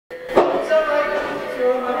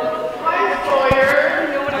Hi, Sawyer.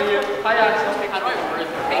 Hi, Axel.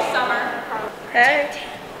 Hey, Summer. Hey.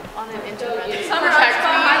 On an interview. Summer, text me.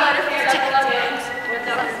 My letter from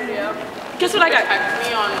the video. Guess what I got? Text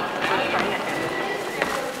me on.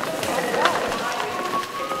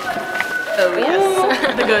 Oh yes,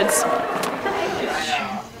 the goods.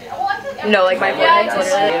 No, like my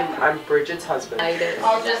boyfriend. I'm Bridget's husband.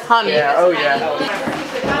 Honey. Yeah. Oh yeah.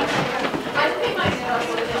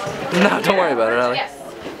 No, don't worry about it, Allie.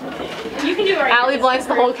 You can do it right. Allie blinds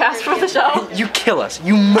the whole cast for the show. You kill us.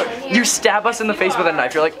 You stab us in the face with a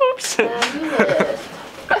knife. You're like, oops.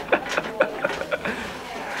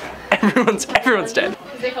 everyone's dead.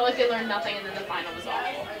 Because they feel like they learned nothing and then the final was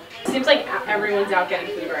awful. Seems like everyone's out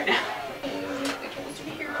getting food right now.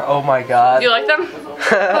 Oh my god. Do you like them?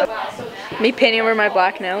 Me painting over my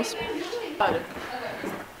black nails.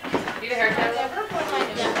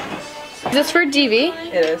 Is this for DV?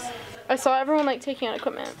 It is. I saw everyone like taking out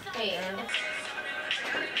equipment.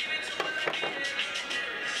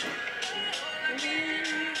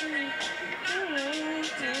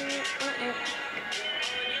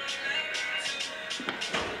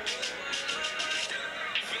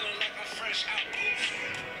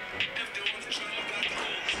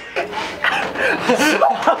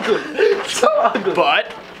 So ugly.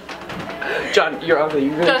 But John, you're ugly.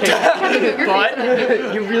 You really can't. But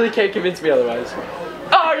you really can't convince me otherwise.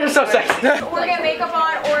 Oh, you're so sexy. Or get makeup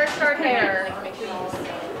on or start hair. I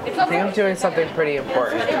think I'm doing something pretty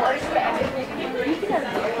important. I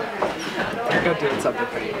think I'm doing something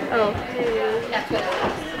pretty important.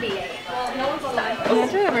 You're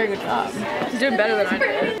doing a very good job. You're doing better than I did.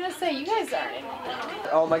 I was gonna say, you guys are.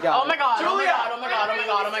 Oh my god. Oh my god. Julia. Oh my god. Oh my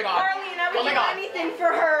god. Oh my god. Arlene, I would do anything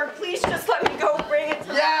for her. Please just let me go bring it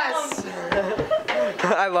to Yes!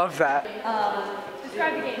 I love that.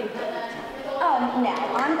 Describe the game. Now,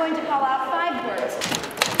 I'm going to call out 5 words.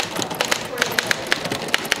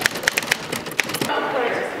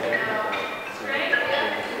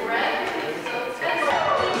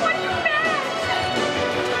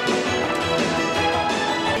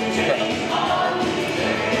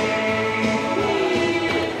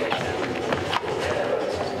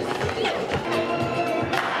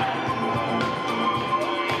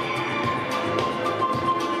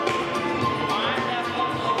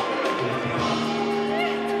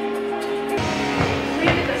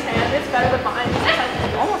 It's better than mine.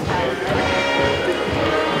 It's almost